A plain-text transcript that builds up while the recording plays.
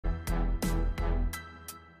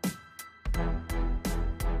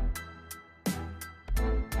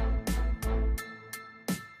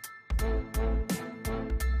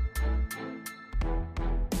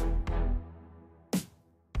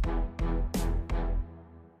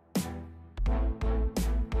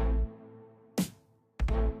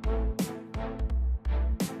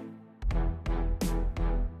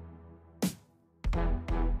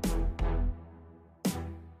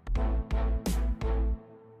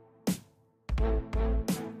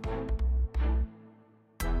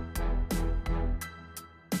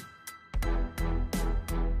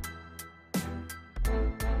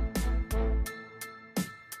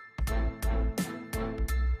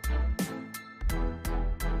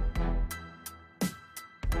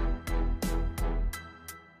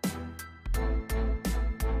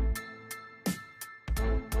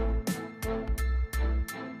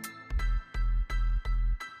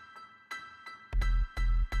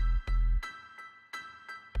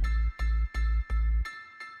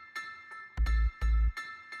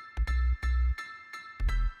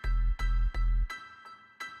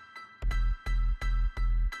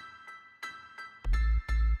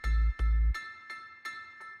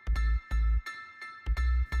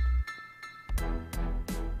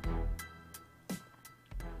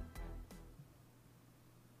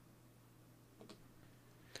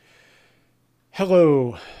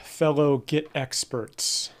Hello, fellow Git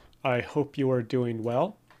experts. I hope you are doing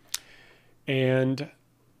well. And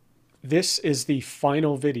this is the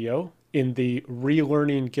final video in the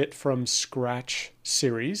Relearning Git from Scratch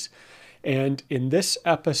series. And in this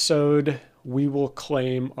episode, we will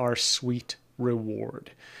claim our sweet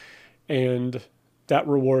reward. And that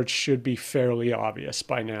reward should be fairly obvious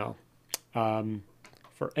by now.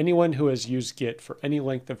 For anyone who has used Git for any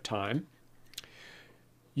length of time,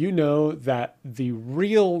 you know that the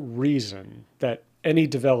real reason that any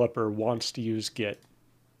developer wants to use Git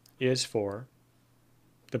is for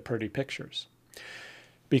the pretty pictures.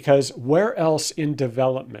 Because where else in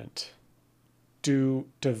development do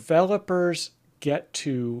developers get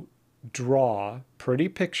to draw pretty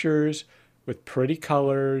pictures with pretty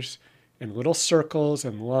colors and little circles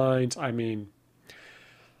and lines? I mean,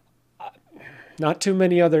 not too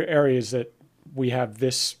many other areas that we have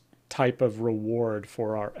this type of reward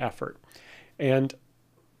for our effort. And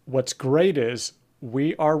what's great is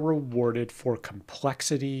we are rewarded for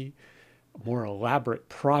complexity, more elaborate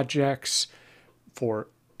projects, for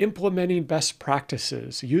implementing best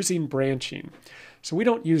practices, using branching. So we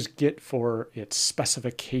don't use Git for its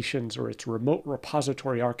specifications or its remote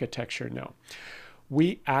repository architecture, no.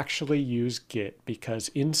 We actually use Git because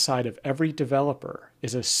inside of every developer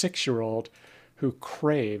is a 6-year-old who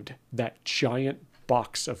craved that giant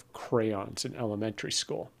box of crayons in elementary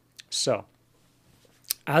school. So,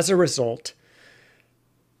 as a result,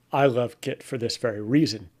 I love Git for this very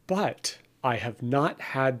reason, but I have not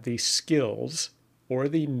had the skills or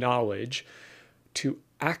the knowledge to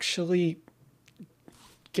actually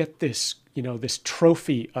get this, this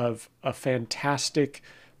trophy of a fantastic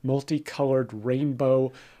multicolored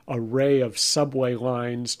rainbow array of subway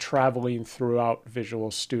lines traveling throughout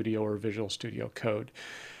Visual Studio or Visual Studio Code.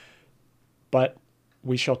 But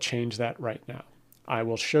we shall change that right now. I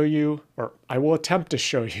will show you, or I will attempt to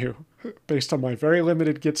show you, based on my very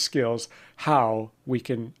limited Git skills, how we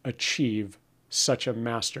can achieve such a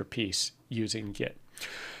masterpiece using Git.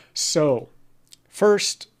 So,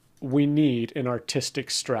 first, we need an artistic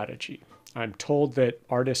strategy. I'm told that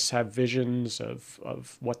artists have visions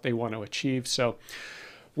of what they want to achieve. So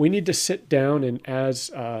we need to sit down and as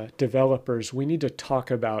developers, we need to talk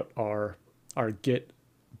about our Git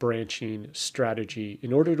branching strategy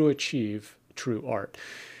in order to achieve true art.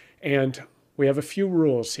 And we have a few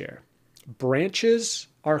rules here. Branches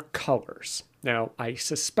are colors. Now, I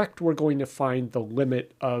suspect we're going to find the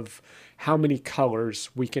limit of how many colors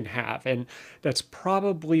we can have. And that's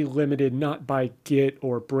probably limited not by Git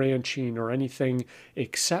or branching or anything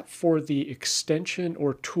except for the extension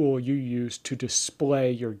or tool you use to display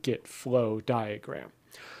your Git flow diagram.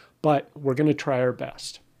 But we're going to try our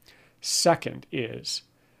best. Second is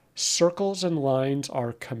circles and lines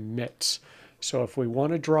are commits. So if we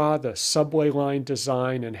want to draw the subway line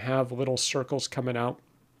design and have little circles coming out,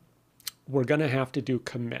 we're going to have to do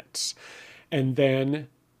commits. And then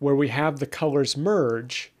where we have the colors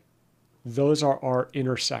merge, those are our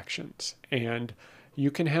intersections. And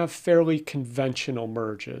you can have fairly conventional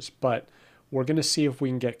merges, but we're going to see if we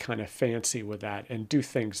can get kind of fancy with that and do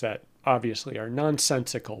things that obviously are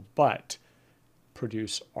nonsensical, but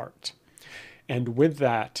produce art. And with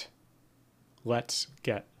that, let's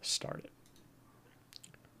get started.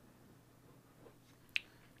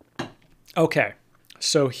 Okay,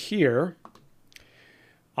 so here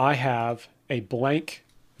I have a blank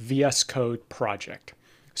VS Code project.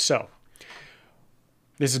 So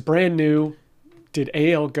this is brand new, did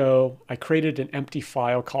AL go, I created an empty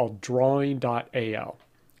file called drawing.al.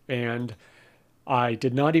 And I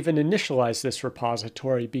did not even initialize this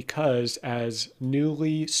repository because as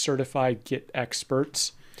newly certified Git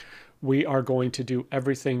experts, we are going to do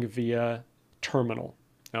everything via terminal.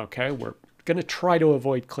 Okay, we're going to try to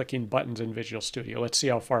avoid clicking buttons in Visual Studio. Let's see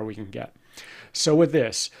how far we can get. So with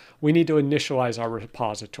this, we need to initialize our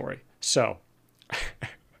repository. So,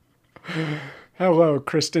 hello,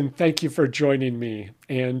 Kristen. Thank you for joining me.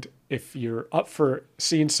 And if you're up for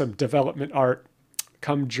seeing some development art,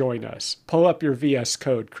 come join us. Pull up your VS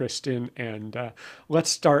Code, Kristen, and let's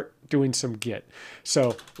start doing some Git.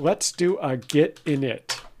 So let's do a Git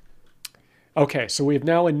init. Okay, so we've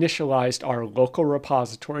now initialized our local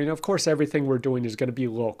repository. And of course, everything we're doing is going to be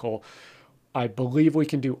local. I believe we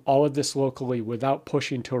can do all of this locally without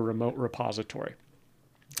pushing to a remote repository.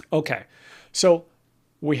 Okay, so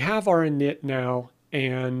we have our init now,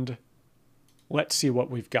 and let's see what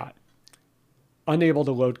we've got. Unable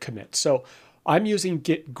to load commit. So I'm using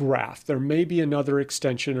Git Graph. There may be another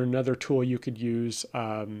extension or another tool you could use,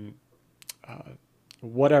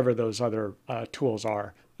 whatever those other tools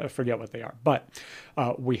are. I forget what they are. But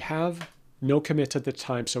we have no commits at the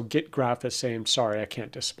time, so git graph is saying, sorry, I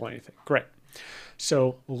can't display anything. Great.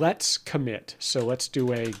 So let's commit. So let's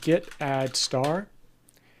do a git add star,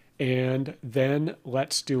 and then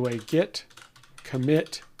let's do a git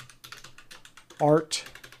commit art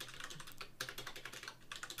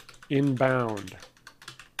inbound.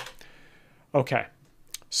 Okay,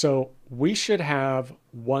 so we should have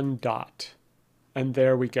one dot, and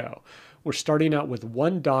there we go. We're starting out with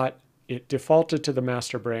one dot. It defaulted to the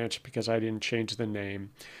master branch because I didn't change the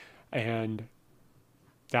name, and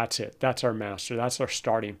that's it. That's our master. That's our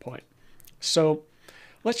starting point. So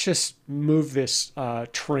let's just move this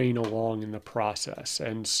train along in the process.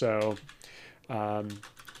 And so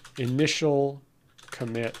initial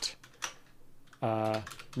commit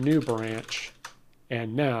new branch,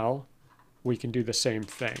 and now we can do the same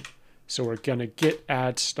thing. So we're going to git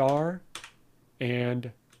add star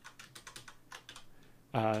and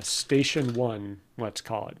station 1, let's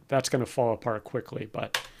call it. That's going to fall apart quickly,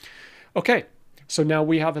 but okay. So now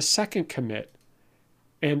we have a second commit,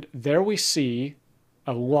 and there we see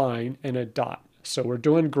a line and a dot. So we're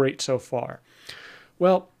doing great so far.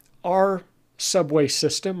 Well, our subway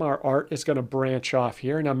system, our art, is going to branch off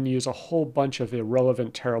here, and I'm going to use a whole bunch of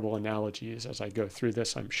irrelevant, terrible analogies as I go through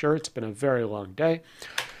this. I'm sure it's been a very long day.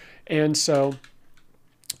 And so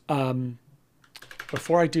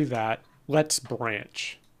before I do that, let's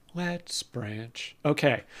branch. Let's branch.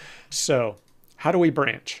 Okay, so how do we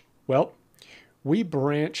branch? Well, we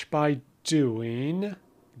branch by doing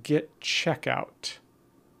git checkout.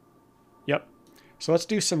 Yep. So let's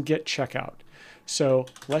do some git checkout. So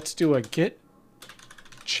let's do a git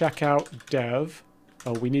checkout dev.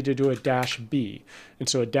 Oh, we need to do a -b. And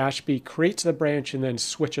so a -b creates the branch and then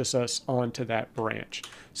switches us onto that branch.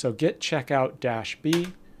 So git checkout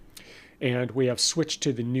 -b. And we have switched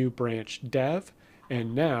to the new branch dev.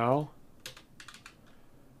 And now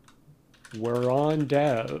we're on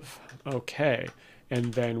dev. Okay.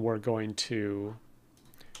 And then we're going to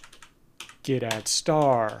git add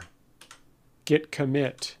star, git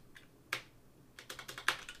commit,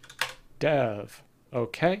 dev.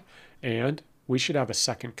 Okay. And we should have a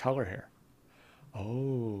second color here.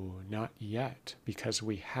 Oh, not yet, because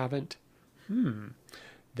we haven't.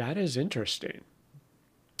 That is interesting.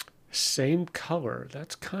 Same color.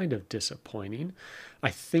 That's kind of disappointing. I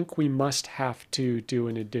think we must have to do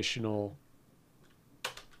an additional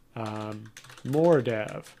more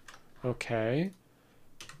dev. Okay.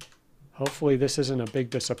 Hopefully this isn't a big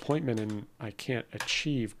disappointment and I can't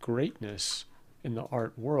achieve greatness in the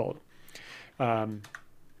art world.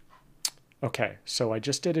 Okay, so I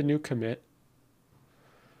just did a new commit.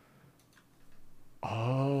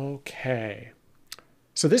 Okay.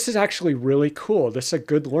 So this is actually really cool. This is a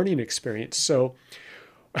good learning experience. So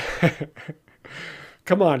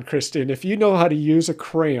come on, Kristen, if you know how to use a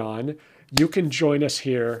crayon, you can join us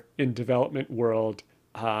here in Development World.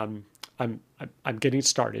 I'm getting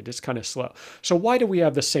started. It's kind of slow. So why do we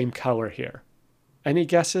have the same color here? Any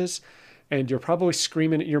guesses? And you're probably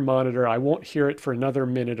screaming at your monitor. I won't hear it for another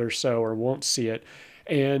minute or so, or won't see it.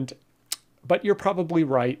 But you're probably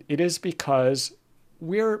right. It is because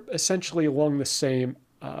we're essentially along the same,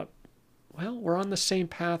 well, we're on the same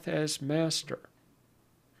path as master.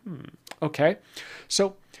 Okay,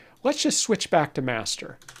 so let's just switch back to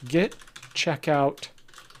master. Git checkout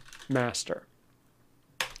master.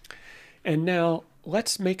 And now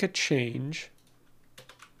let's make a change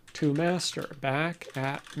to master, back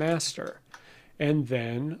at master. And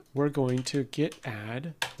then we're going to git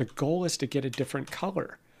add. The goal is to get a different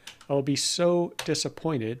color. I'll be so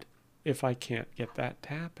disappointed if I can't get that to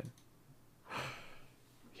happen.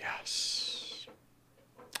 Yes.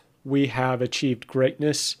 We have achieved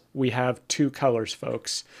greatness. We have 2 colors,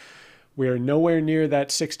 folks. We are nowhere near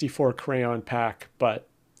that 64 crayon pack, but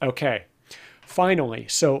okay. Finally,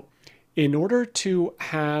 so in order to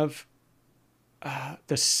have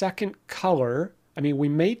the second color, I mean, we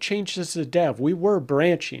made changes to dev. We were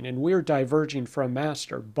branching and we were diverging from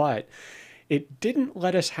master, but it didn't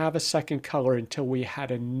let us have a second color until we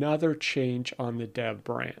had another change on the dev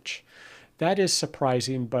branch. That is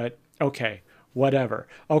surprising, but okay, whatever.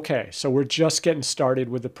 Okay, so we're just getting started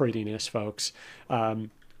with the prettiness, folks.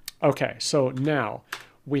 Okay, so now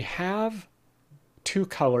we have 2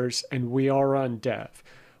 colors and we are on dev.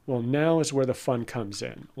 Well, now is where the fun comes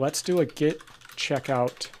in. Let's do a git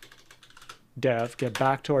checkout dev, get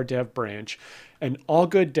back to our dev branch, and all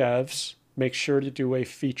good devs make sure to do a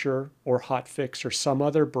feature or hotfix or some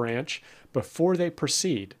other branch before they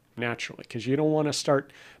proceed, naturally, because you don't want to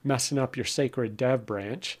start messing up your sacred dev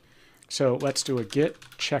branch. So let's do a git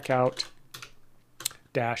checkout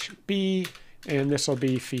 -b, and this will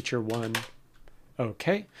be feature 1.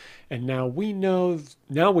 Okay, and now we know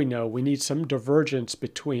we need some divergence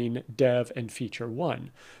between dev and feature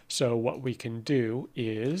one. So what we can do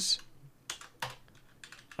is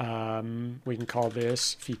we can call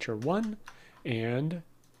this feature one, and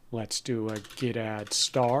let's do a git add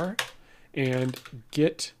star and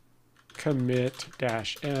git commit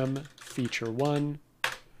 -m feature one,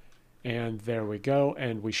 and there we go.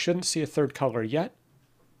 And we shouldn't see a third color yet,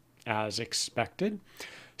 as expected.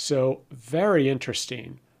 So very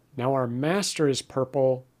interesting. Now our master is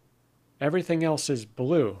purple. Everything else is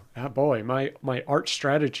blue. Ah, boy, my art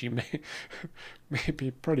strategy may be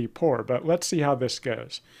pretty poor, but let's see how this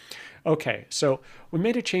goes. Okay, so we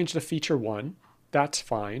made a change to feature one. That's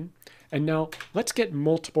fine. And now let's get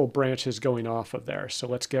multiple branches going off of there. So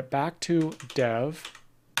let's get back to dev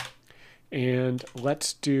and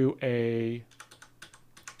let's do a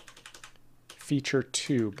feature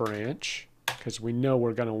two branch, because we know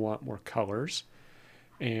we're going to want more colors.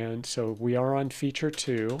 And so we are on feature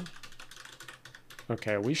two.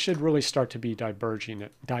 Okay, we should really start to be diverging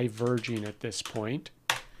at this point.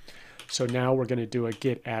 So now we're going to do a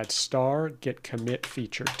git add star, git commit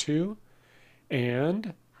feature two,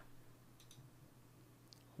 and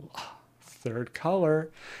third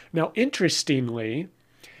color. Now, interestingly,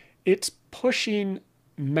 it's pushing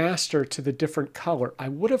master to the different color. I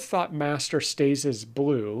would have thought master stays as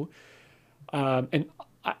blue. And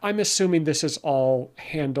I'm assuming this is all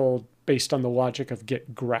handled based on the logic of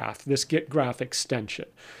git graph, this git graph extension.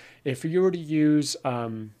 If you were to use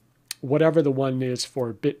whatever the one is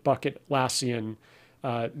for Bitbucket Atlassian,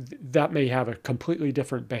 that may have a completely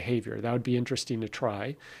different behavior. That would be interesting to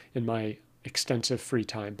try in my extensive free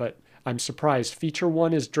time. But I'm surprised. Feature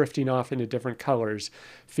one is drifting off into different colors.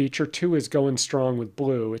 Feature two is going strong with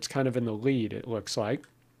blue. It's kind of in the lead, it looks like.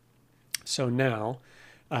 So now,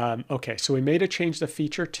 okay, so we made a change to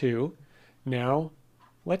feature two. Now,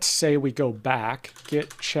 let's say we go back, git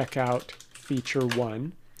checkout feature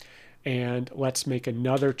one, and let's make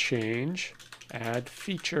another change, add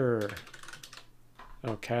feature.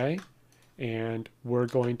 Okay, and we're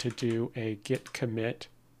going to do a git commit.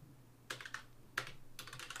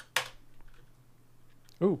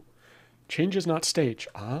 Ooh, change is not stage.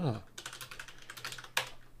 Ah.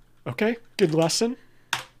 Okay, good lesson.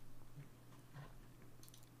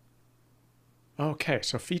 Okay,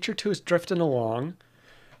 so feature two is drifting along.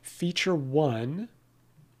 Feature one,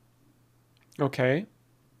 okay.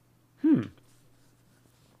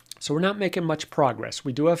 So we're not making much progress.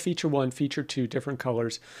 We do have feature one, feature two, different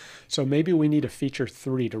colors. So maybe we need a feature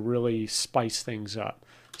three to really spice things up.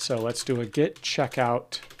 So let's do a git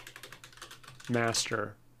checkout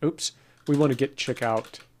master. Oops, we want to git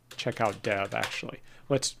checkout dev actually.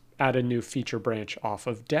 Let's add a new feature branch off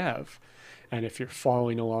of dev. And if you're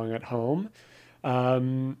following along at home,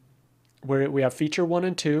 where we have feature one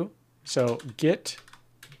and two. So git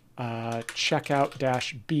checkout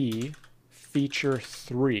 -b feature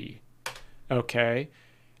three. Okay,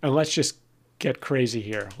 and let's just get crazy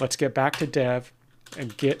here. Let's get back to dev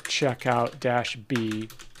and git checkout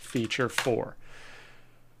 -b feature four.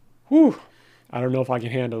 Whew, I don't know if I can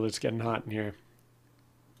handle it. It's getting hot in here.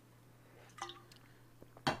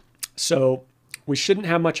 So we shouldn't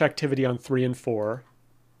have much activity on 3 and 4.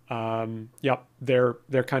 Yep,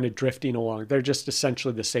 they're kind of drifting along. They're just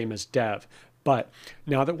essentially the same as dev. But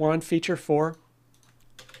now that we're on feature 4,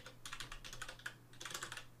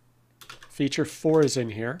 feature 4 is in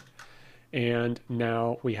here. And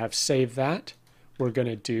now we have saved that. We're going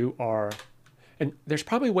to do our, and there's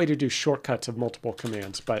probably a way to do shortcuts of multiple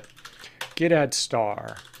commands, but git add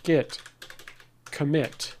star, git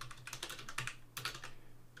commit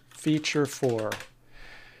feature 4.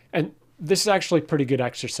 And this is actually a pretty good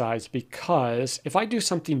exercise, because if I do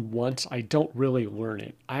something once, I don't really learn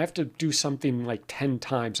it. I have to do something like 10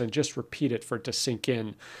 times and just repeat it for it to sink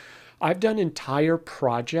in. I've done entire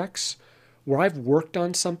projects where I've worked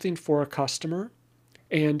on something for a customer,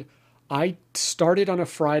 and I started on a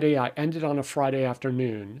Friday, I ended on a Friday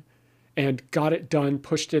afternoon, and got it done,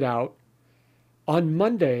 pushed it out. On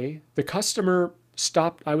Monday, the customer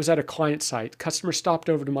stopped. I was at a client site. Customer stopped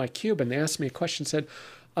over to my cube and they asked me a question, said,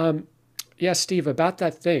 yeah, Steve, about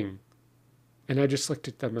that thing. And I just looked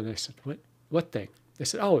at them and I said, what thing? They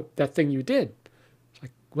said, oh, that thing you did. It's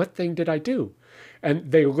like, what thing did I do?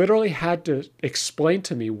 And they literally had to explain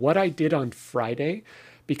to me what I did on Friday,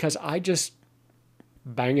 because I just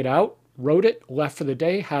bang it out, wrote it, left for the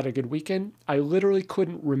day, had a good weekend. I literally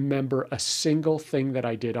couldn't remember a single thing that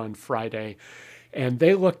I did on Friday. And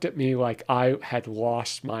they looked at me like I had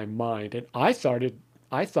lost my mind. And I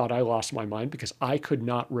thought I lost my mind because I could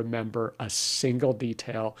not remember a single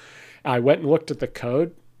detail. I went and looked at the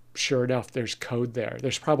code. sure enough, there's code there.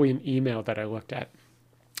 There's probably an email that I looked at.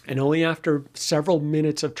 And only after several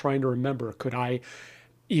minutes of trying to remember could I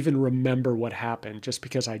even remember what happened, just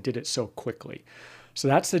because I did it so quickly. So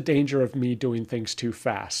that's the danger of me doing things too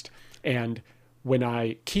fast. And when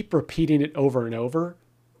I keep repeating it over and over,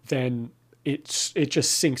 then it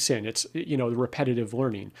just sinks in. It's, the repetitive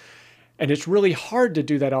learning. And it's really hard to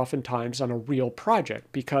do that oftentimes on a real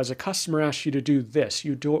project, because a customer asks you to do this,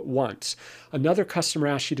 you do it once. Another customer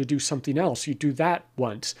asks you to do something else, you do that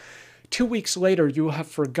once. 2 weeks later, you have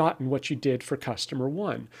forgotten what you did for customer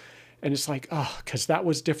one. And it's like, because that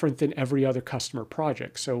was different than every other customer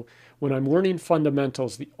project. So when I'm learning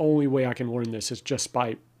fundamentals, the only way I can learn this is just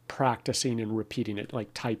by practicing and repeating it,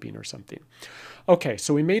 like typing or something. Okay,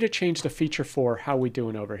 so we made a change to feature 4. How are we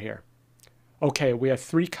doing over here? Okay, we have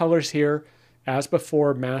 3 colors here. As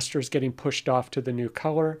before, master is getting pushed off to the new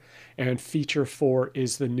color, and feature 4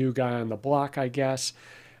 is the new guy on the block, I guess.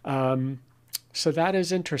 So that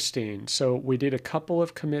is interesting. So we did a couple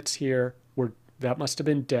of commits here. That must have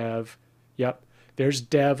been dev. Yep, there's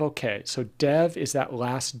dev. Okay, so dev is that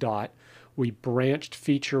last dot. We branched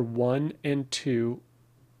feature 1 and 2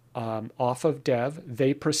 off of dev.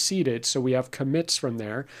 They proceeded, so we have commits from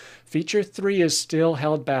there. Feature 3 is still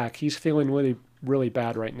held back. He's feeling really, really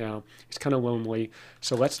bad right now. He's kind of lonely.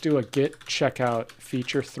 So let's do a git checkout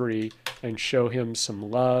feature 3 and show him some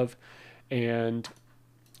love. And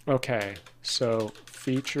okay, so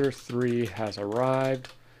feature 3 has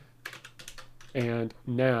arrived. And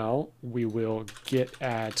now we will git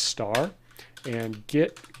add star and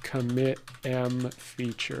git commit m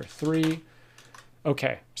feature 3.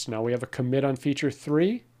 Okay, so now we have a commit on feature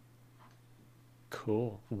 3.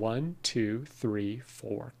 Cool. 1, 2, 3,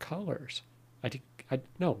 4 colors.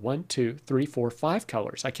 No, 1, 2, 3, 4, 5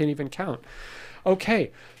 colors. I can't even count.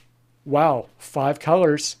 Okay. Wow, 5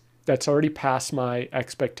 colors. That's already past my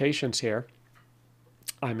expectations here.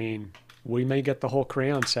 I mean, we may get the whole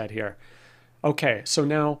crayon set here. Okay, so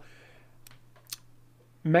now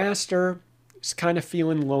master is kind of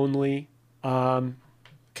feeling lonely.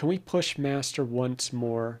 Can we push master once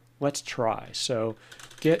more? Let's try. So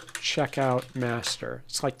git checkout master.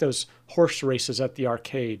 It's like those horse races at the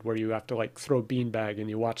arcade where you have to like throw beanbag and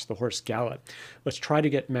you watch the horse gallop. Let's try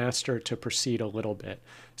to get master to proceed a little bit.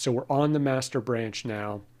 So we're on the master branch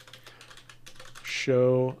now.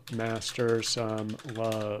 Show master some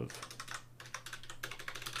love.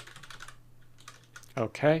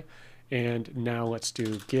 Okay, and now let's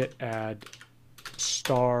do git add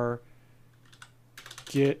star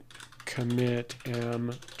git commit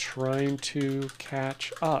m trying to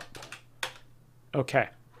catch up. Okay,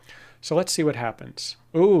 so let's see what happens.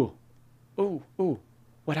 Ooh,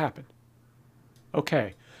 what happened?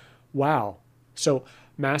 Okay, wow. So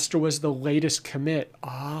master was the latest commit.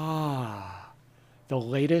 The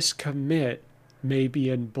latest commit may be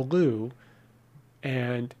in blue,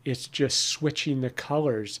 and it's just switching the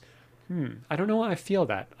colors. I don't know why I feel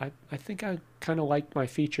that. I think I kind of like my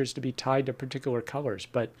features to be tied to particular colors,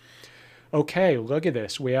 but okay, look at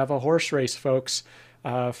this. We have a horse race, folks.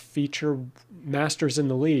 Feature master's in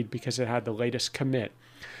the lead because it had the latest commit.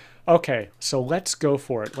 Okay, so let's go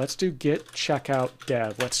for it. Let's do git checkout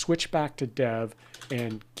dev. Let's switch back to dev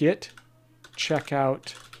and git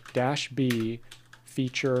checkout -b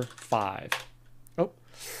feature 5. Oh,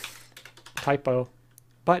 typo,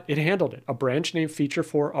 but it handled it. A branch named feature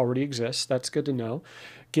 4 already exists. That's good to know.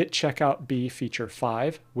 Git checkout b feature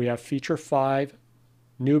 5. We have feature 5,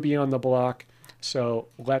 newbie on the block. So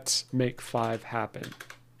let's make 5 happen.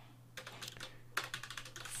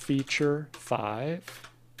 Feature 5.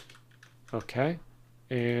 Okay.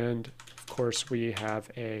 And of course we have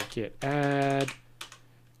a git add,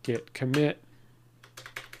 git commit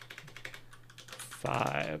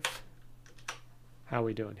 5. How are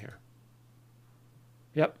we doing here?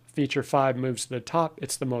 Yep, feature 5 moves to the top.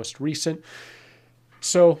 It's the most recent.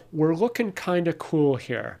 So we're looking kind of cool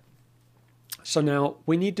here. So now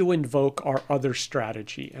we need to invoke our other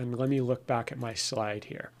strategy. And let me look back at my slide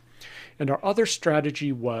here. And our other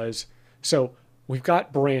strategy was, so we've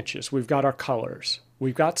got branches, we've got our colors,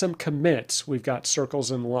 we've got some commits, we've got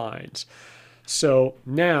circles and lines. So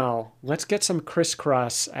now let's get some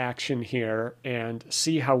crisscross action here and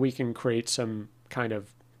see how we can create some kind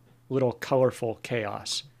of little colorful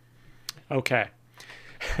chaos. Okay.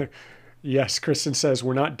 Yes, Kristen says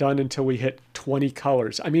we're not done until we hit 20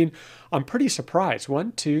 colors. I mean, I'm pretty surprised.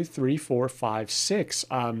 1, 2, 3, 4, 5, 6.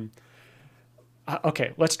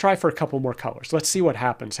 Okay, let's try for a couple more colors. Let's see what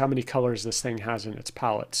happens, how many colors this thing has in its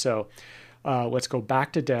palette. So let's go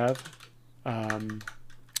back to dev.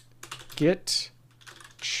 Git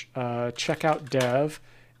checkout dev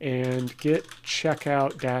and git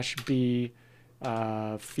checkout dash B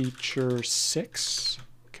feature 6.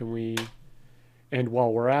 Can we, and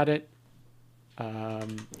while we're at it,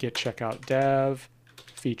 git checkout dev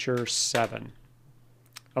feature 7.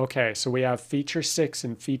 Okay, so we have feature 6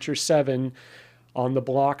 and feature 7 on the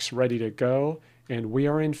blocks ready to go, and we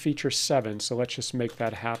are in feature 7, so let's just make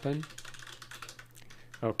that happen.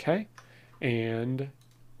 Okay, and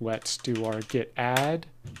let's do our git add,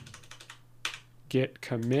 git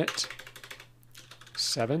commit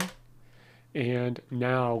 7, and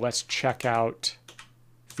now let's check out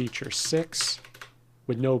feature 6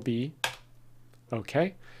 with no B.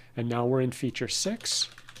 Okay, and now we're in feature 6.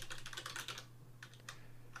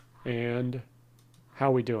 And how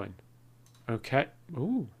are we doing? Okay.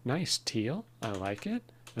 Ooh, nice teal. I like it.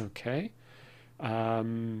 Okay.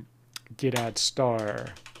 Git add star.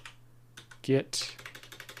 Git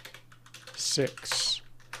 6.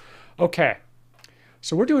 Okay.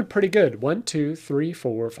 So we're doing pretty good. 1, 2, 3,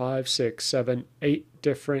 4, 5, 6, 7, 8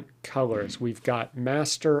 different colors. We've got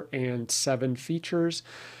master and 7 features.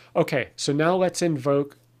 Okay, so now let's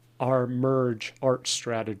invoke our merge art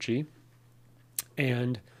strategy.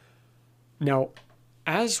 And now,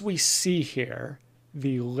 as we see here,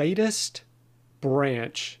 the latest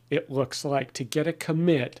branch, it looks like, to get a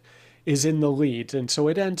commit is in the leads. And so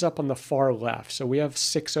it ends up on the far left. So we have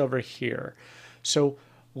 6 over here. So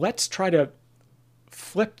let's try to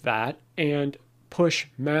flip that and push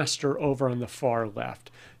master over on the far left.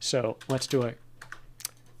 So let's do a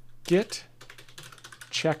git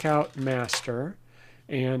checkout master.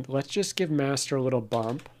 And let's just give master a little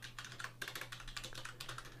bump.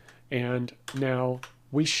 And now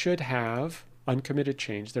we should have uncommitted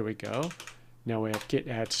change. There we go. Now we have git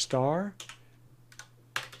add star.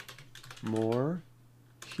 More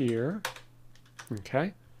here.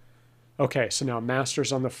 Okay. Okay, so now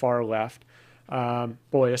master's on the far left.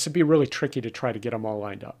 Boy, this would be really tricky to try to get them all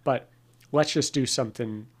lined up. But let's just do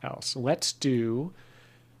something else. Let's do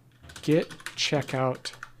git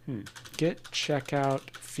checkout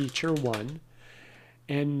feature 1.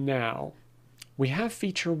 And now we have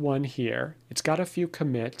feature 1 here. It's got a few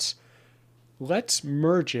commits. Let's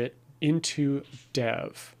merge it into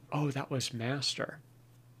dev. Oh, that was master.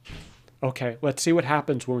 Okay, let's see what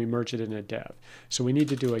happens when we merge it into dev. So we need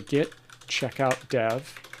to do a git checkout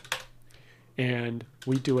dev. And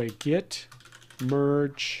we do a git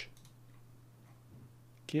merge.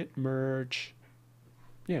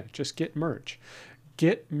 Yeah, just git merge.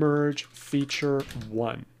 Git merge feature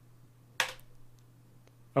 1.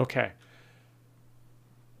 Okay.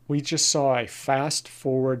 We just saw a fast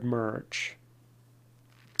forward merge.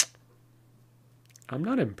 I'm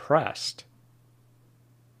not impressed.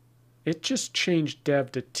 It just changed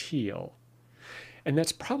dev to teal. And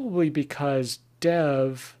that's probably because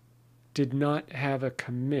dev did not have a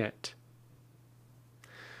commit.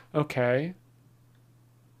 Okay.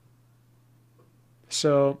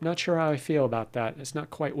 So, not sure how I feel about that. It's not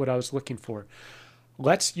quite what I was looking for.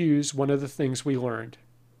 Let's use one of the things we learned.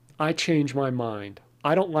 I changed my mind.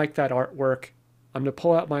 I don't like that artwork. I'm going to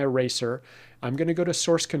pull out my eraser. I'm going to go to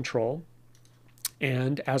source control.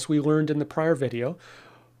 And as we learned in the prior video,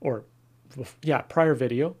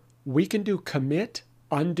 we can do commit,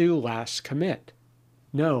 undo last commit.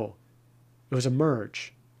 No, it was a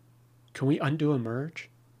merge. Can we undo a merge?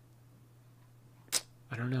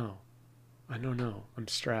 I don't know. I'm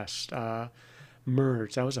stressed.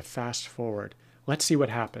 Merge, that was a fast forward. Let's see what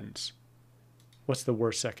happens. What's the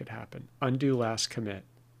worst that could happen? Undo last commit.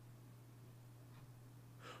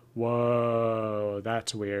 Whoa,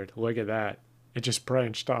 that's weird. Look at that. It just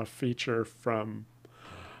branched off feature from...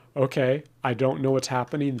 Okay, I don't know what's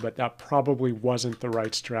happening, but that probably wasn't the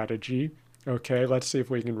right strategy. Okay, let's see if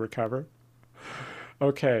we can recover.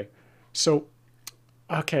 Okay, so,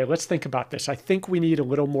 let's think about this. I think we need a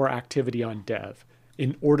little more activity on dev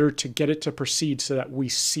in order to get it to proceed so that we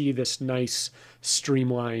see this nice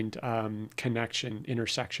streamlined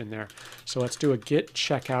intersection there. So let's do a git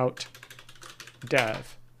checkout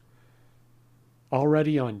dev.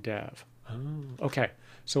 Already on dev. Oh, okay,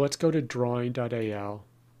 so let's go to drawing.al.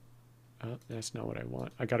 Oh, that's not what I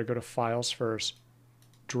want. I got to go to files first.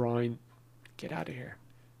 Drawing, get out of here.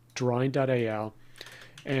 Drawing.al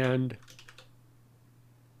and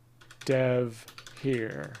dev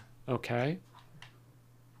here. Okay.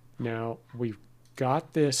 Now we've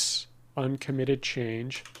got this uncommitted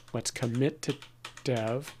change. Let's commit to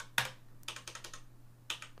dev.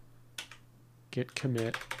 Git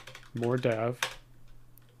commit, more dev.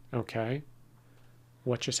 Okay.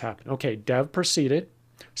 What just happened? Okay, dev proceeded.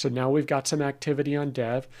 So now we've got some activity on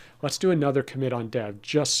dev. Let's do another commit on dev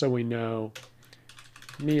just so we know.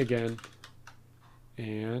 Me again.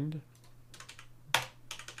 And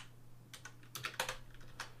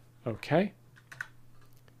okay.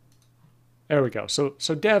 There we go. So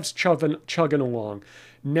dev's chugging along.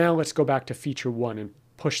 Now let's go back to feature 1 and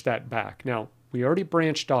push that back. Now, we already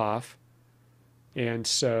branched off, and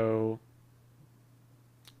so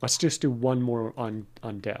let's just do one more on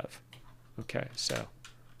dev. Okay, so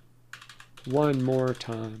one more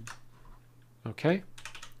time. Okay,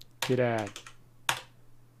 git add.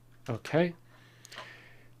 Okay.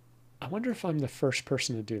 I wonder if I'm the first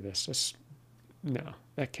person to do this. No,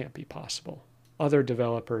 that can't be possible. Other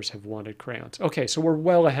developers have wanted crayons. Okay, so we're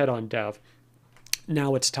well ahead on dev.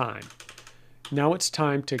 Now it's time. Now it's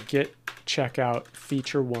time to git check out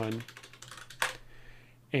feature 1.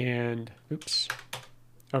 And, oops.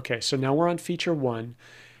 Okay, so now we're on feature 1.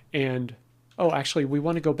 And, oh, actually, we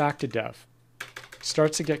want to go back to dev.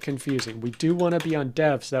 Starts to get confusing. We do want to be on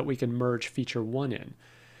dev so that we can merge feature 1 in.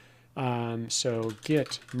 So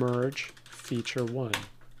git merge feature 1.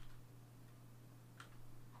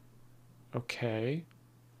 Okay.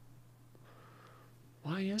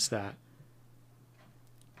 Why is that?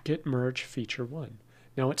 Git merge feature 1.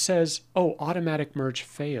 Now it says, oh, automatic merge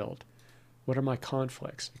failed. What are my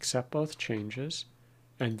conflicts? Accept both changes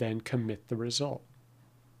and then commit the result.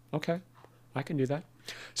 Okay, I can do that.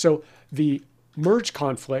 So the merge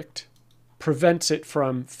conflict prevents it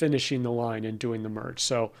from finishing the line and doing the merge.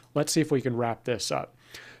 So let's see if we can wrap this up.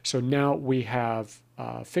 So now we have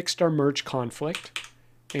fixed our merge conflict,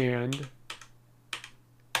 and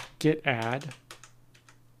git add.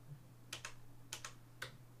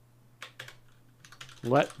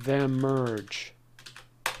 Let them merge.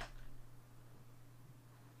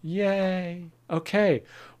 Yay. Okay,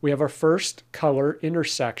 we have our first color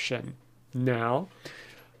intersection. Now,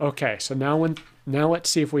 okay, so now let's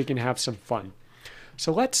see if we can have some fun.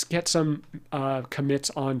 So let's get some commits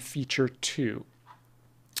on feature 2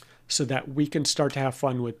 so that we can start to have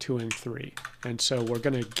fun with 2 and 3. And so we're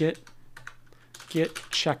going to git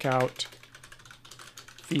check out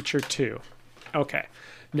feature 2. Okay,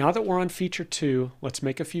 now that we're on feature 2, let's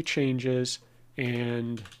make a few changes.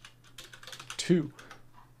 And 2.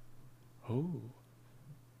 Oh,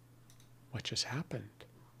 what just happened?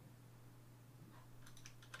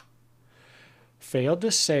 Failed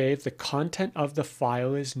to save. The content of the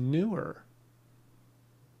file is newer.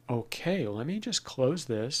 Okay, let me just close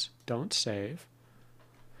this. Don't save.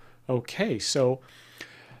 Okay, so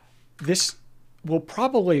this will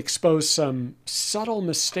probably expose some subtle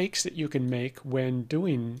mistakes that you can make when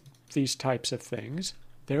doing these types of things.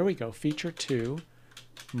 There we go, feature 2,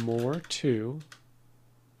 more 2.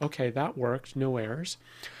 Okay, that worked, no errors.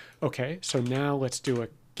 Okay, so now let's do a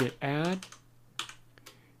git add,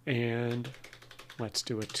 and let's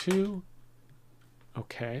do a 2.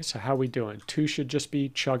 Okay, so how are we doing? 2 should just be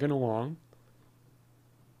chugging along.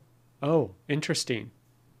 Oh, interesting.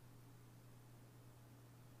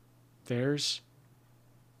 There's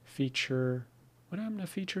feature, what happened to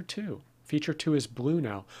feature 2? Feature 2 is blue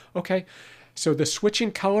now. Okay, so the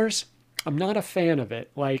switching colors, I'm not a fan of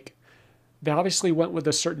it. Like, they obviously went with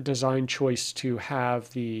a certain design choice to have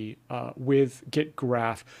the, with git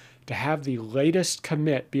graph, to have the latest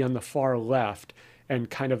commit be on the far left and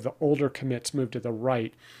kind of the older commits move to the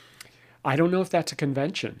right. I don't know if that's a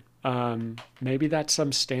convention. Maybe that's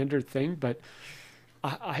some standard thing, but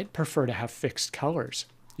I'd prefer to have fixed colors.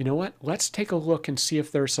 You know what? Let's take a look and see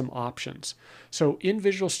if there are some options. So in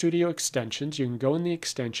Visual Studio Extensions, you can go in the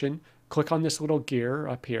extension, click on this little gear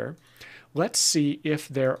up here. Let's see if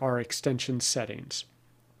there are extension settings.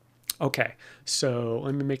 Okay, so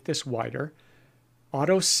let me make this wider.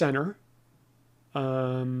 Auto center,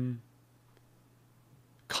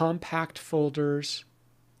 compact folders,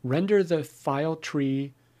 render the file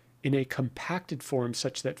tree in a compacted form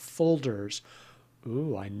such that folders,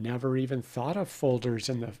 ooh, I never even thought of folders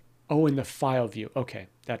in the file view. Okay,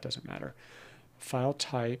 that doesn't matter. File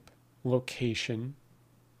type, location.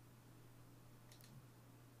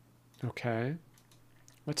 Okay,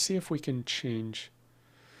 let's see if we can change.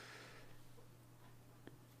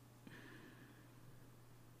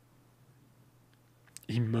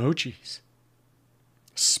 Emojis.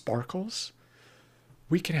 Sparkles?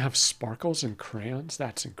 We can have sparkles and crayons?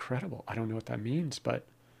 That's incredible. I don't know what that means, but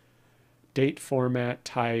date format,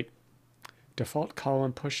 type, default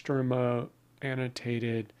column, push to remote,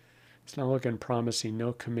 annotated. It's not looking promising.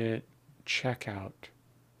 No commit, checkout.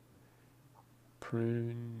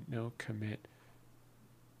 Prune, no commit.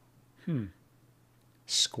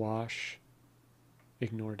 Squash,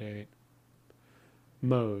 ignore date.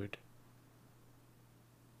 Mode.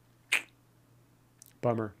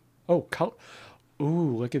 Bummer. Oh,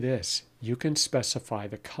 ooh, look at this. You can specify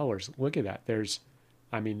the colors. Look at that. There's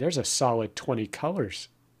I mean, there's a solid 20 colors.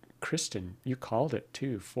 Kristen, you called it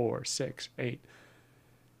 2, 4, 6, 8.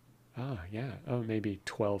 Oh, yeah. Oh, maybe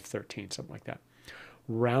 12, 13, something like that.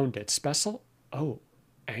 Rounded. Special. Oh,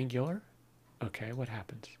 angular. Okay, what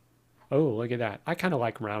happens? Oh, look at that. I kind of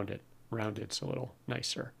like rounded. Rounded's a little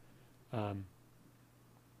nicer.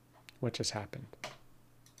 What just happened?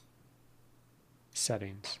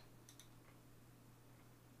 Settings.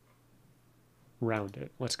 Rounded.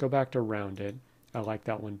 Let's go back to rounded. I like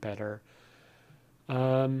that one better.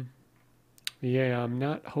 Yeah, I'm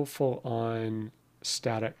not hopeful on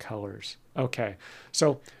static colors. Okay,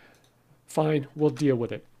 so fine, we'll deal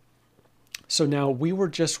with it. So now we were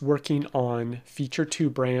just working on feature 2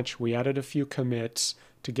 branch. We added a few commits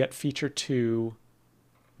to get feature 2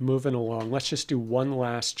 moving along. Let's just do one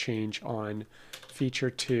last change on feature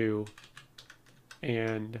 2.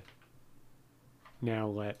 And now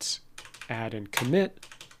let's add and commit.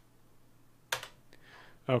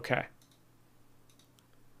 Okay.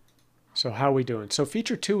 So how are we doing? So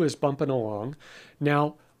feature 2 is bumping along.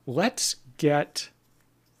 Now let's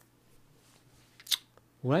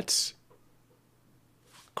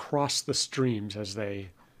cross the streams, as they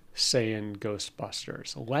say in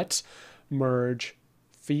Ghostbusters. Let's merge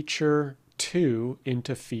feature 2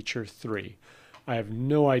 into feature 3. I have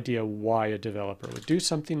no idea why a developer would do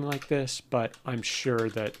something like this, but I'm sure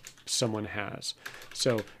that someone has.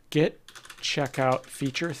 So git checkout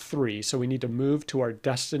feature 3. So we need to move to our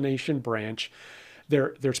destination branch.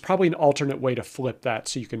 There's probably an alternate way to flip that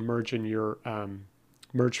so you can merge in your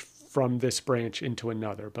merge from this branch into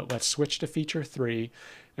another. But let's switch to feature 3,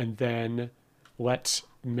 and then let's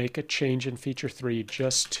make a change in feature 3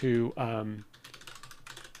 just to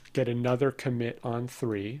get another commit on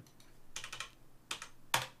 3.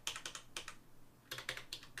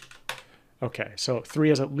 Okay, so 3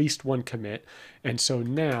 has at least one commit, and so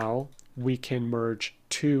now we can merge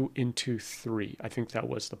 2 into 3. I think that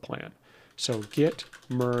was the plan. So git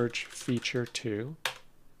merge feature 2.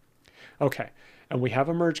 Okay, and we have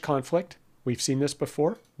a merge conflict. We've seen this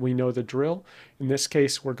before. We know the drill. In this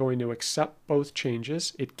case, we're going to accept both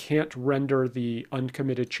changes. It can't render the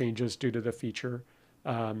uncommitted changes due to the feature,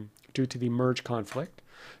 due to the merge conflict.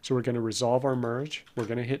 So we're going to resolve our merge. We're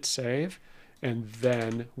going to hit save. And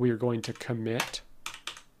then we are going to commit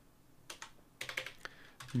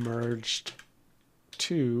merged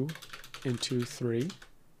 2 into 3.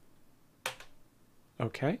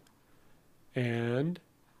 Okay. And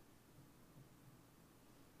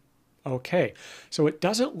okay. So it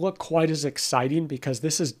doesn't look quite as exciting because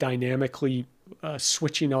this is dynamically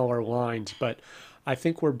switching all our lines, but I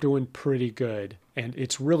think we're doing pretty good. And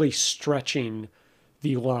it's really stretching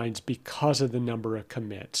the lines because of the number of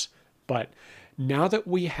commits. But now that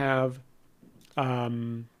we have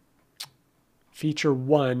feature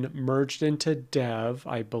 1 merged into dev,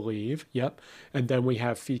 I believe, yep, and then we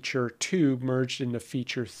have feature 2 merged into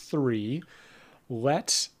feature 3,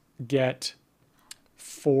 let's get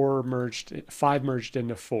 5 merged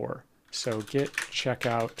into 4. So git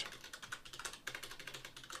checkout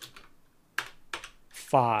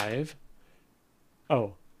 5.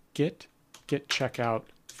 Oh, git checkout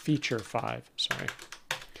feature 5, sorry.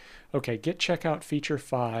 Okay, git checkout feature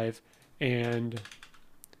 5, and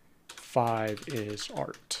 5 is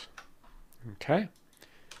art. Okay,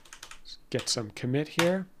 let's get some commit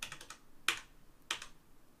here.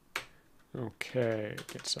 Okay,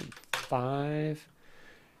 get some 5.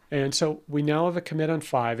 And so we now have a commit on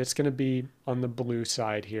 5. It's going to be on the blue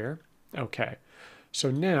side here. Okay,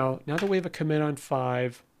 so now that we have a commit on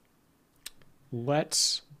 5,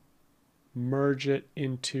 let's merge it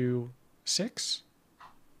into 6.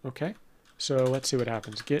 Okay, so let's see what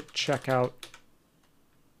happens. Git checkout.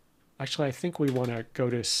 Actually, I think we want to go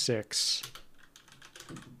to 6.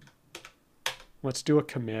 Let's do a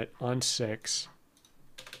commit on 6.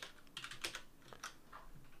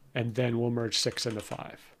 And then we'll merge 6 into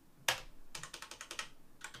 5.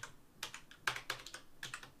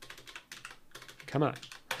 Come on.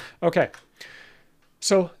 Okay,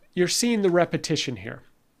 so you're seeing the repetition here.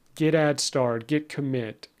 Git add star, git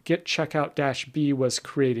commit, git checkout -b was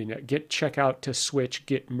creating it, git checkout to switch,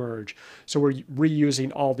 git merge. So we're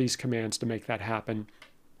reusing all these commands to make that happen.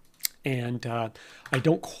 And I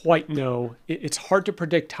don't quite know. It's hard to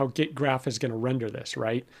predict how git graph is going to render this,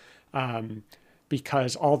 right?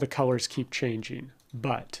 Because all the colors keep changing.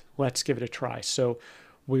 But let's give it a try. So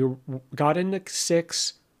we got into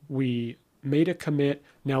 6. We made a commit.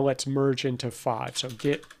 Now let's merge into 5. So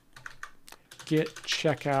git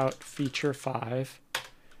checkout feature 5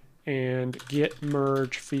 and git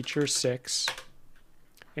merge feature 6.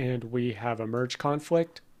 And we have a merge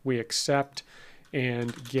conflict. We accept,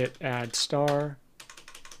 and git add star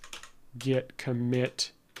git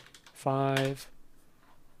commit 5.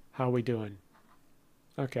 How are we doing?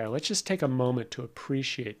 Okay, let's just take a moment to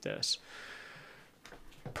appreciate this.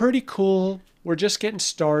 Pretty cool. We're just getting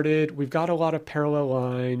started. We've got a lot of parallel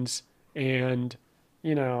lines, and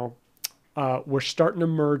you know, we're starting to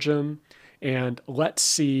merge them. And let's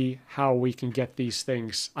see how we can get these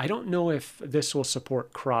things. I don't know if this will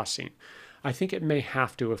support crossing. I think it may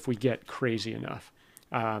have to if we get crazy enough.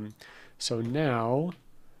 So now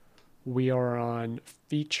we are on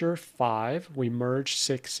feature 5. We merged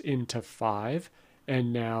 6 into 5.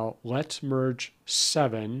 And now let's merge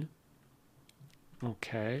 7.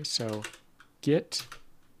 Okay, so git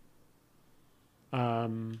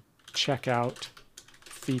checkout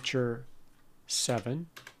feature 7.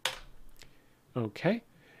 Okay,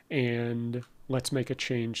 and let's make a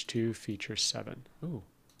change to feature 7. Ooh,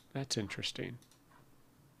 that's interesting.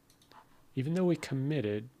 Even though we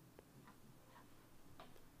committed,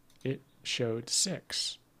 it showed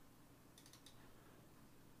 6.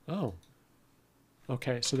 Oh,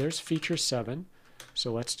 okay, so there's feature 7.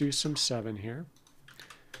 So let's do some 7 here.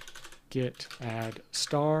 Git add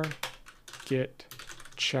star, git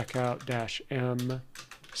checkout dash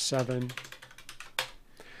M7.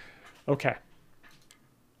 Okay.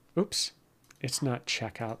 Oops, it's not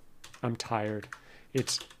checkout. I'm tired.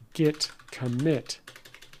 It's git commit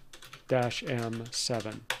dash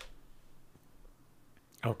M7.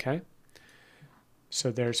 Okay.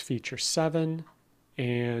 So there's feature 7.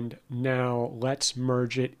 And now let's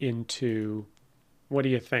merge it into, what do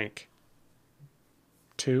you think?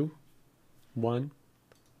 2? 1?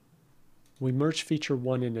 We merged feature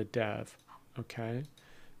 1 into dev. Okay.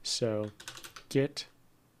 So git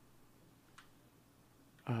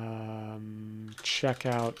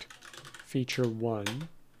checkout feature 1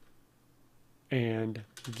 and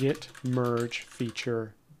git merge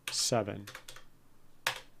feature 7.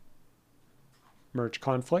 Merge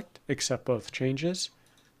conflict, accept both changes,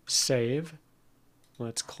 save.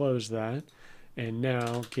 Let's close that. And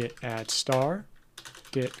now git add star,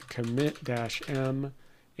 git commit dash M,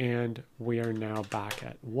 and we are now back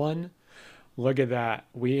at 1. Look at that.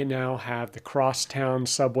 We now have the crosstown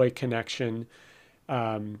subway connection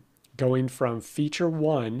going from feature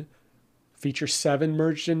 1, feature 7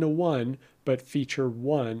 merged into 1, but feature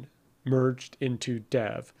 1 merged into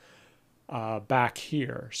dev back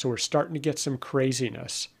here. So we're starting to get some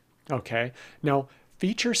craziness. Okay, now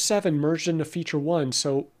feature 7 merged into feature 1,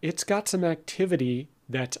 so it's got some activity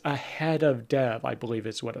that's ahead of dev, I believe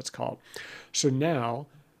is what it's called. So now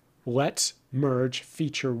let's merge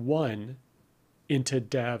feature 1 into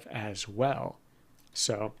dev as well.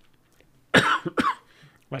 So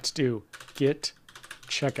let's do git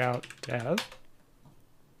checkout dev.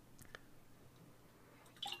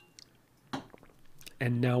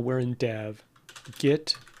 And now we're in dev.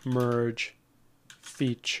 Git merge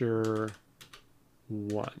feature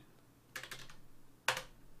 1.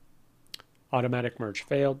 Automatic merge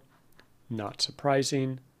failed. Not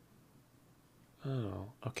surprising.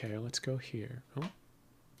 Oh, okay, let's go here. Oh.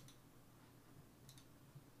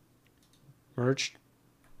 Merged.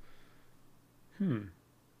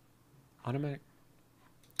 Automatic.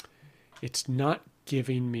 It's not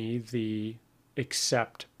giving me the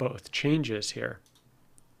accept both changes here.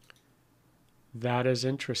 That is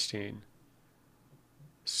interesting.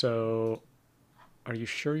 So are you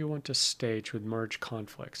sure you want to stage with merge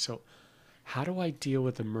conflicts? So how do I deal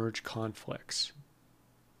with the merge conflicts?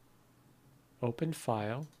 Open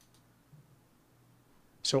file.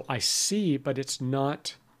 So I see, but it's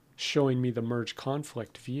not showing me the merge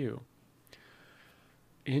conflict view.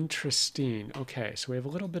 Interesting. Okay, so we have a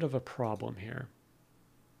little bit of a problem here.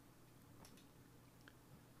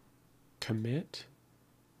 Commit.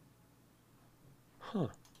 Huh.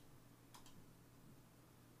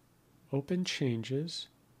 Open changes.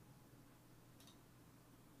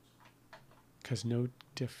 Because no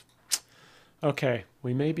diff. Okay,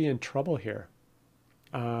 we may be in trouble here.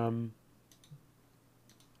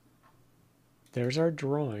 There's our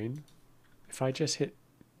drawing. If I just hit,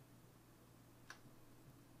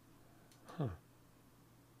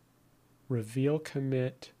 reveal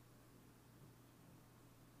commit.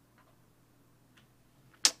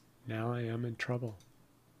 Now I am in trouble.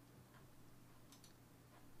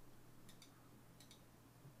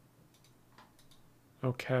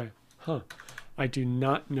 Okay, I do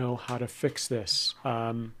not know how to fix this.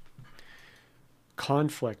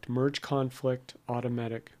 Conflict, merge conflict,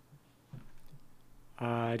 automatic.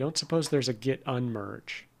 I don't suppose there's a git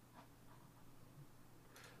unmerge.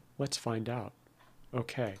 Let's find out.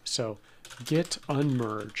 Okay, so git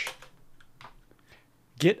unmerge.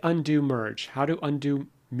 Git undo merge. How to undo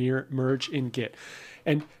merge in Git.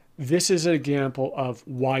 And this is an example of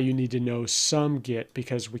why you need to know some Git,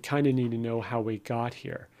 because we kind of need to know how we got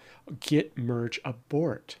here. Git merge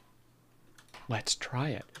abort. Let's try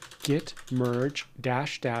it. Git merge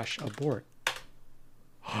dash dash abort.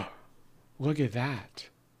 Look at that.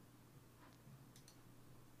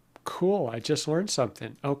 Cool, I just learned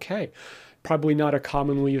something. Okay, probably not a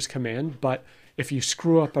commonly used command, but if you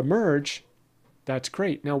screw up a merge, that's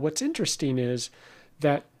great. Now what's interesting is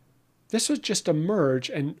that this was just a merge,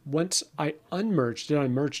 and once I unmerged, did I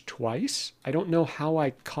merge twice? I don't know how I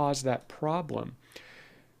caused that problem.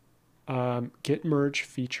 Git merge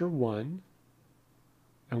feature 1,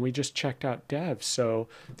 and we just checked out dev, so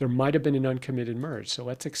there might have been an uncommitted merge. So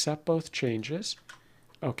let's accept both changes.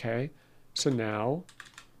 Okay, so now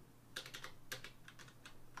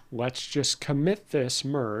let's just commit this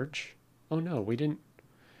merge. Oh no, we didn't.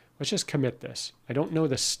 Let's just commit this. I don't know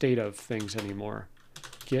the state of things anymore.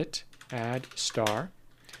 Git add star,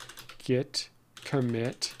 git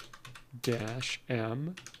commit dash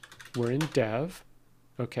m. We're in dev.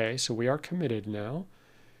 Okay, so we are committed now.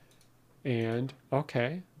 And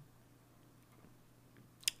okay.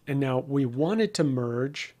 And now we wanted to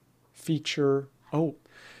merge feature. Oh,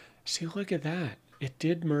 see, look at that. It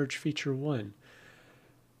did merge feature 1.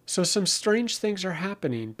 So some strange things are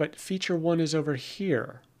happening, but feature 1 is over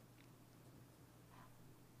here.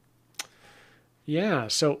 Yeah,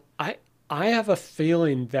 so I have a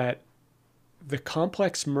feeling that the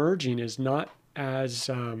complex merging is not as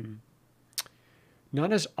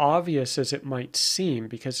obvious as it might seem,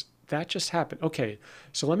 because that just happened. Okay,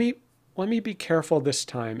 so let me be careful this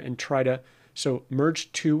time and try to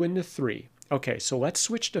merge 2 into 3. Okay, so let's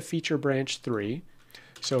switch to feature branch 3.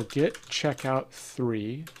 So git checkout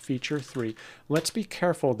 3, feature 3. Let's be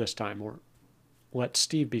careful this time, or let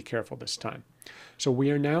Steve be careful this time. So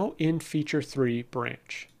we are now in feature 3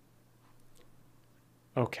 branch.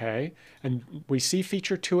 Okay, and we see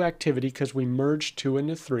feature 2 activity because we merged 2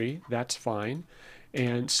 into 3. That's fine.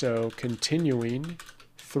 And so continuing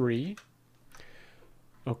 3.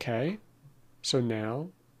 Okay, so now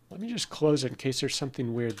let me just close it in case there's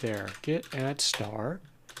something weird there. Git add star,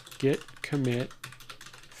 git commit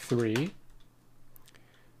 3.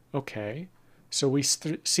 Okay, so we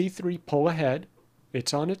see 3 pull ahead.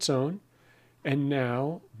 It's on its own. And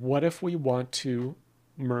now, what if we want to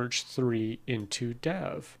merge 3 into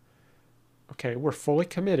dev? Okay, we're fully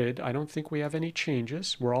committed. I don't think we have any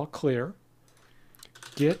changes. We're all clear.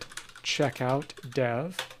 Git checkout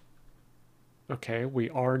dev. Okay,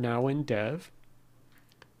 we are now in dev.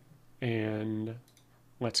 And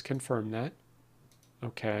let's confirm that.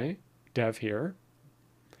 Okay, dev here.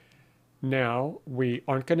 Now, we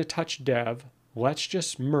aren't going to touch dev. Let's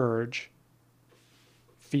just merge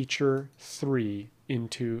feature 3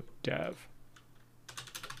 into dev.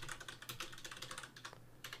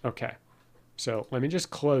 Okay, so let me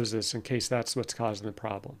just close this in case that's what's causing the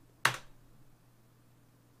problem.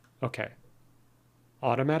 Okay,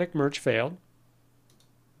 automatic merge failed.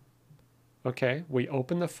 Okay, we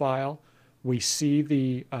open the file. We see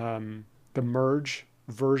the merge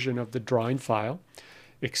version of the drawing file.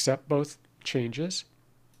 Accept both changes.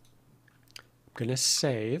 I'm going to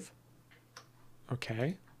save.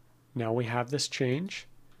 Okay, now we have this change.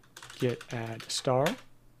 Git add star,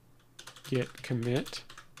 git commit,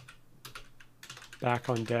 back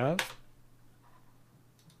on dev.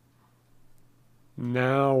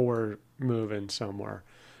 Now we're moving somewhere.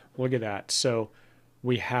 Look at that. So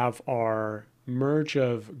we have our merge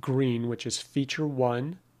of green, which is feature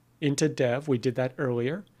 1 into dev. We did that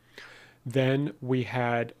earlier. Then we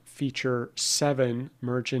had feature 7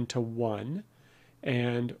 merge into 1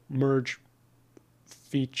 and merge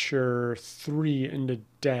feature 3 into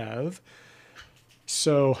dev.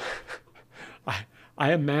 So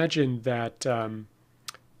I imagine that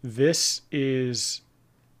this is,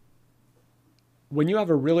 when you have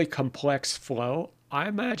a really complex flow, I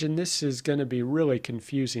imagine this is going to be really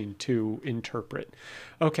confusing to interpret.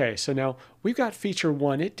 Okay, so now we've got feature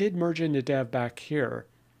 1. It did merge into dev back here.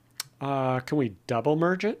 Can we double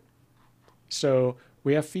merge it? So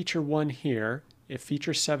we have feature 1 here. If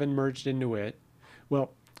feature 7 merged into it,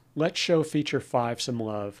 well, let's show feature 5 some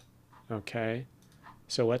love. Okay,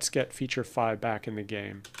 so let's get feature 5 back in the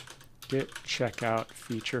game. Git checkout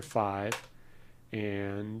feature 5,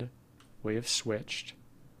 and we have switched.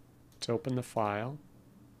 Let's open the file.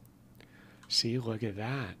 See, look at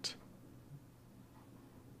that.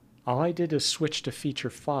 All I did is switch to feature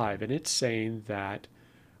 5, and it's saying that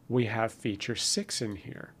we have feature 6 in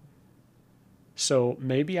here. So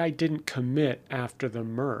maybe I didn't commit after the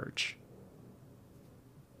merge.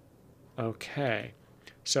 Okay,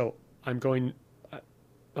 so I'm going,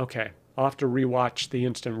 okay, I'll have to rewatch the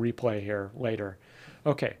instant replay here later.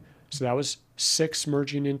 Okay, so that was 6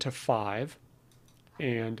 merging into 5.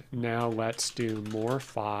 And now let's do more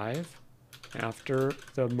 5 after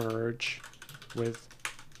the merge with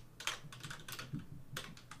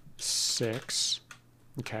 6.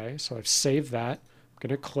 Okay, so I've saved that. I'm going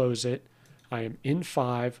to close it. I am in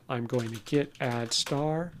 5. I'm going to git add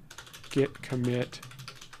star, git commit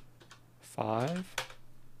 5.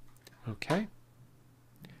 Okay,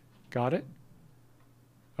 got it.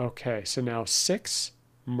 Okay, so now 6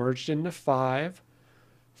 merged into 5.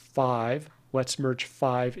 5, let's merge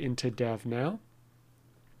 5 into dev now.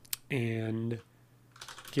 And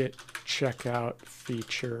git checkout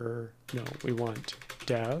feature, no, we want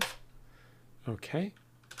dev. Okay,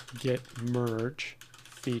 git merge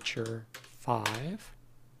feature 5.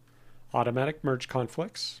 Automatic merge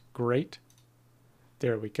conflicts, great.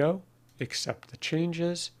 There we go. Accept the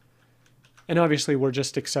changes. And obviously we're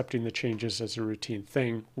just accepting the changes as a routine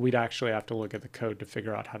thing. We'd actually have to look at the code to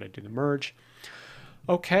figure out how to do the merge.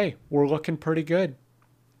 Okay, we're looking pretty good.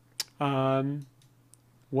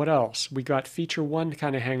 What else? We got feature 1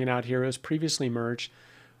 kind of hanging out here. It was previously merged.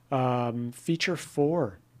 Feature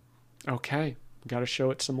 4. Okay, got to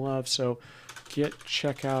show it some love. So git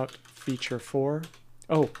checkout feature 4.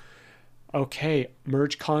 Oh, okay,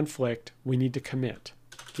 merge conflict. We need to commit.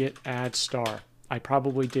 Git add star. I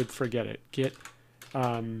probably did forget it. Git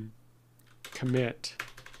commit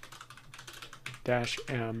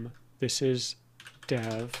 -m. This is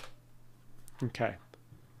dev. Okay.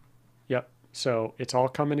 Yep. So it's all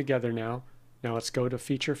coming together now. Now let's go to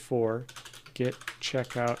feature 4. Git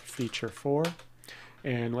checkout feature 4.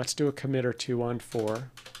 And let's do a commit or 2 on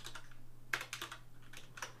 4.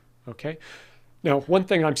 Okay. Now, one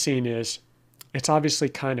thing I'm seeing is it's obviously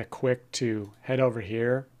kind of quick to head over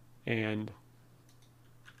here and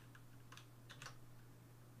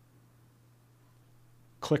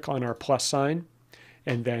click on our plus sign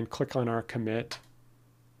and then click on our commit,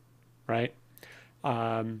 right?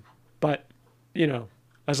 But, you know,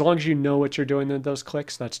 as long as you know what you're doing in those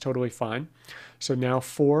clicks, that's totally fine. So now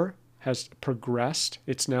 4 has progressed.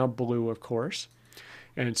 It's now blue, of course.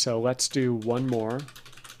 And so let's do one more.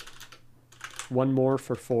 One more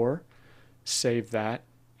for 4. Save that.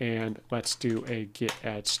 And let's do a git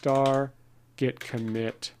add star, git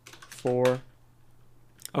commit 4.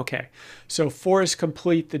 Okay, so 4 is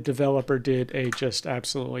complete. The developer did a just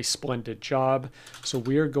absolutely splendid job. So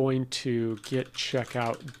we are going to git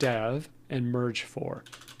checkout dev and merge 4.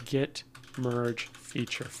 Git merge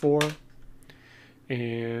feature 4.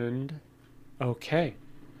 And okay,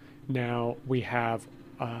 now we have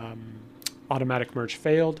automatic merge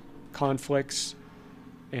failed, conflicts.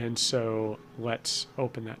 And so let's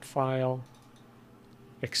open that file,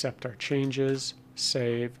 accept our changes,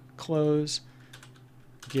 save, close.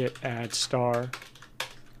 Git add star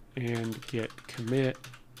and git commit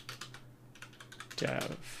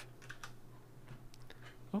dev.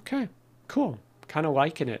 Okay, cool. Kind of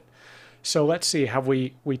liking it. So let's see, have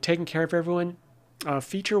we taken care of everyone?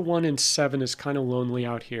 Feature 1 and 7 is kind of lonely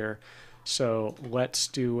out here. So let's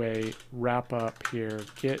do a wrap up here.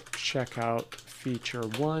 Git checkout feature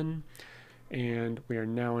 1. And we are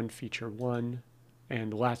now in feature 1.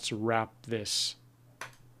 And let's wrap this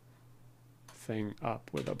thing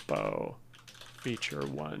up with a bow. Feature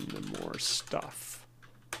 1 and more stuff.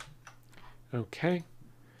 Okay.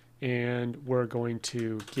 And we're going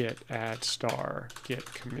to git add star, git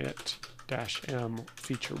commit -m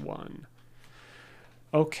feature 1.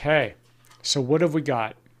 Okay. So what have we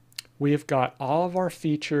got? We have got all of our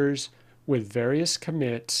features with various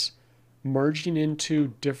commits merging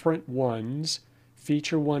into different ones.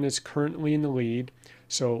 Feature 1 is currently in the lead.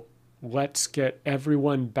 So let's get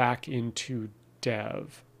everyone back into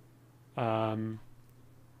dev.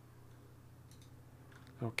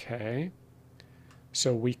 Okay.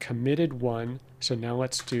 So we committed 1. So now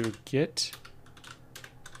let's do git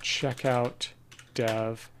checkout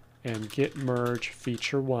dev and git merge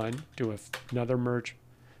feature 1. Do another merge,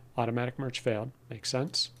 automatic merge failed. Makes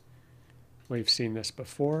sense. We've seen this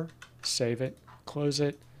before. Save it, close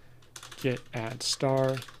it, git add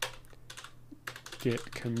star,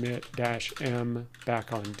 git commit -m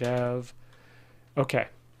back on dev. Okay,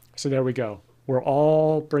 so there we go. We're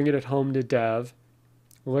all bringing it home to dev.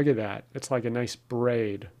 Look at that. It's like a nice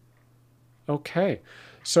braid. Okay,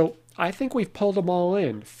 so I think we've pulled them all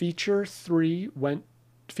in. Feature 2 went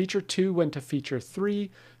to feature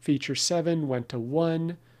 3. Feature 7 went to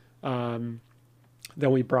 1.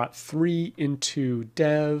 Then we brought 3 into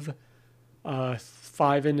dev,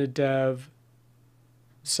 5 into dev,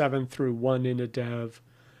 7 through 1 into dev.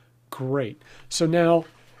 Great. So now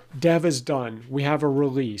dev is done. We have a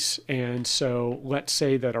release. And so let's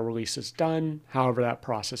say that a release is done, however that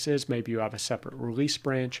process is. Maybe you have a separate release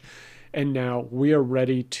branch. And now we are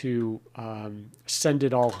ready to send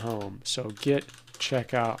it all home. So git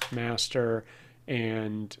checkout master,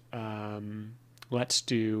 and let's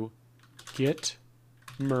do git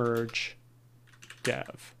merge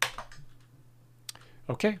dev.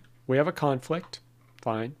 Okay, we have a conflict.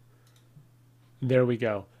 Fine. There we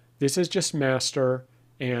go. This is just master,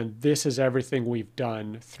 and this is everything we've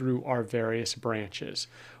done through our various branches.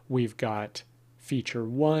 We've got feature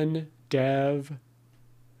 1, dev,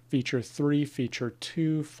 feature 3, feature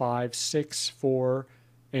 2, 5, 6, 4,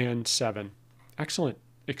 and 7. Excellent.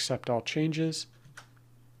 Accept all changes.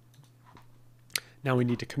 Now we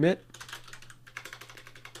need to commit.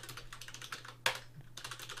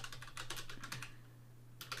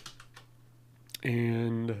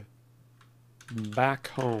 And back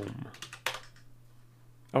home.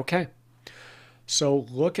 Okay. So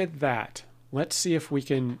look at that. Let's see if we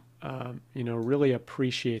can, really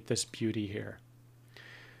appreciate this beauty here.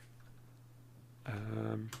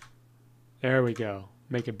 There we go.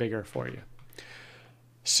 Make it bigger for you.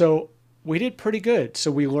 So we did pretty good. So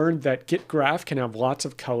we learned that Git graph can have lots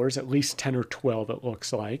of colors, at least 10 or 12 it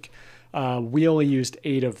looks like. We only used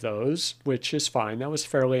 8 of those, which is fine. That was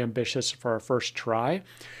fairly ambitious for our first try.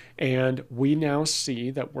 And we now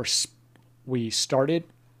see that we started,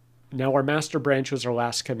 now our master branch was our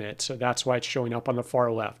last commit. So that's why it's showing up on the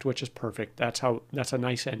far left, which is perfect. That's a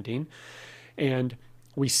nice ending. And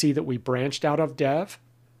we see that we branched out of dev.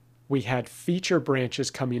 We had feature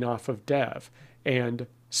branches coming off of dev, and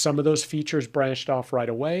some of those features branched off right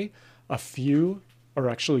away. A few, or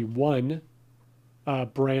actually one,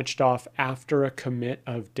 branched off after a commit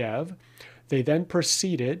of dev. They then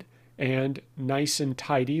proceeded, and nice and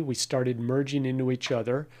tidy, we started merging into each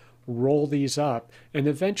other, roll these up, and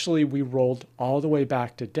eventually we rolled all the way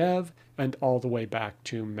back to dev and all the way back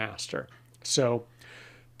to master. So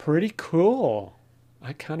pretty cool.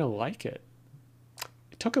 I kind of like it.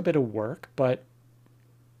 It took a bit of work, but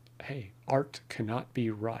hey, art cannot be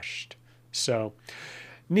rushed. So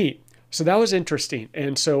neat. So that was interesting.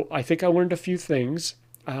 And so I think I learned a few things.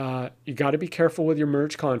 You got to be careful with your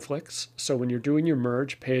merge conflicts. So when you're doing your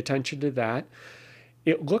merge, pay attention to that.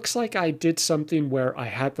 It looks like I did something where I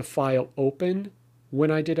had the file open when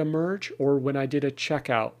I did a merge or when I did a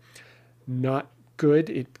checkout. Not good.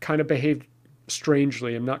 It kind of behaved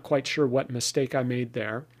strangely. I'm not quite sure what mistake I made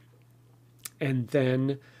there. And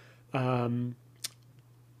then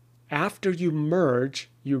after you merge,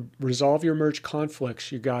 you resolve your merge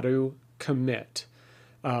conflicts, you got to commit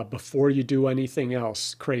before you do anything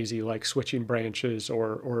else crazy like switching branches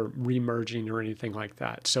or remerging or anything like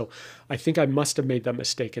that. So I think I must have made that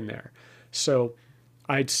mistake in there. So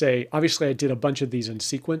I'd say, obviously I did a bunch of these in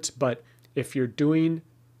sequence, but if you're doing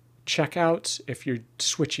checkouts, if you're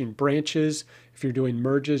switching branches, if you're doing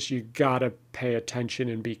merges, you gotta pay attention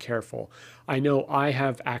and be careful. I know I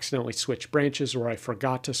have accidentally switched branches, or I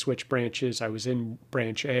forgot to switch branches. I was in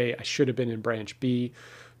branch A, I should have been in branch B.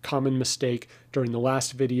 Common mistake. During the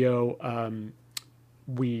last video,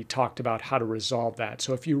 we talked about how to resolve that.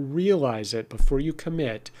 So if you realize it before you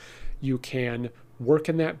commit, you can work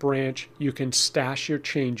in that branch, you can stash your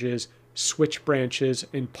changes, switch branches,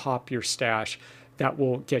 and pop your stash. That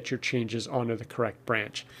will get your changes onto the correct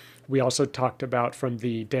branch. We also talked about from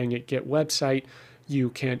the Dang It Git website, you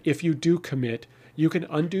can, if you do commit, you can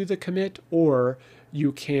undo the commit, or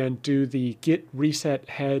you can do the git reset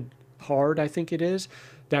head hard, I think it is,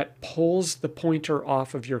 that pulls the pointer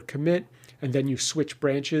off of your commit, and then you switch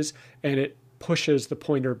branches, and it pushes the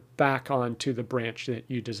pointer back onto the branch that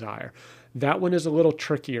you desire. That one is a little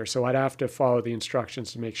trickier, so I'd have to follow the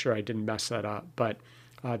instructions to make sure I didn't mess that up, but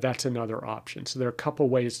that's another option. So there are a couple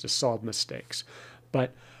ways to solve mistakes,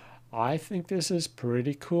 but I think this is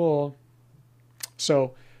pretty cool.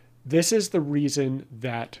 So this is the reason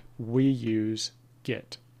that we use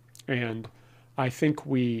Git, and I think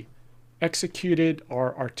we executed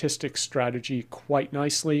our artistic strategy quite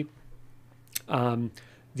nicely.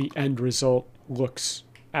 The end result looks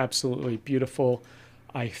absolutely beautiful.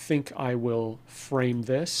 I think I will frame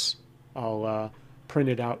this. I'll print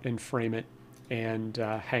it out and frame it and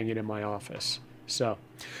hang it in my office. So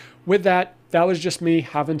with that, that was just me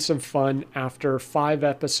having some fun after 5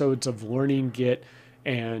 episodes of learning Git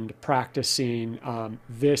and practicing.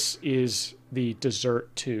 This is the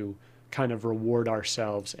dessert to kind of reward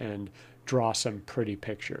ourselves and draw some pretty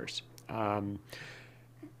pictures.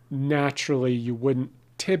 Naturally, you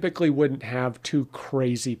typically wouldn't have too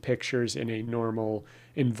crazy pictures in a normal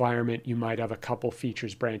environment. You might have a couple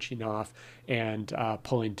features branching off and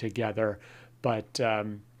pulling together, but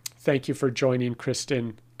Thank you for joining,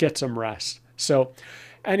 Kristen. Get some rest. So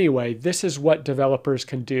anyway, this is what developers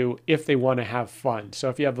can do if they want to have fun. So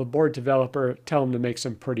if you have a bored developer, tell them to make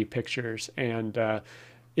some pretty pictures. And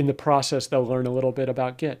in the process, they'll learn a little bit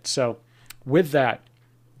about Git. So with that,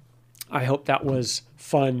 I hope that was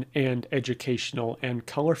fun and educational and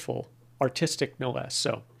colorful, artistic no less.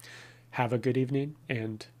 So have a good evening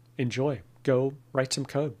and enjoy. Go write some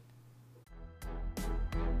code.